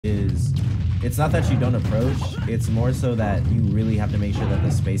It's not that you don't approach, it's more so that you really have to make sure that the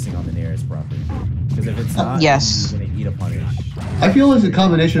spacing on the Nair is proper. Because if it's not, yes. you're gonna eat a punish. I feel it's a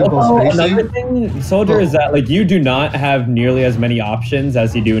combination of both spacing. Another thing, Soldier, is that like you do not have nearly as many options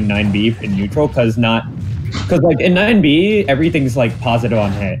as you do in 9B in neutral, because like in 9B everything's like positive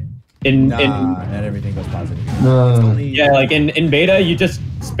on hit. Not everything goes positive. Yeah, like in beta you just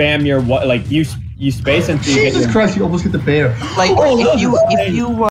spam your you space until you get Jesus Christ! You almost get the bear. Like if you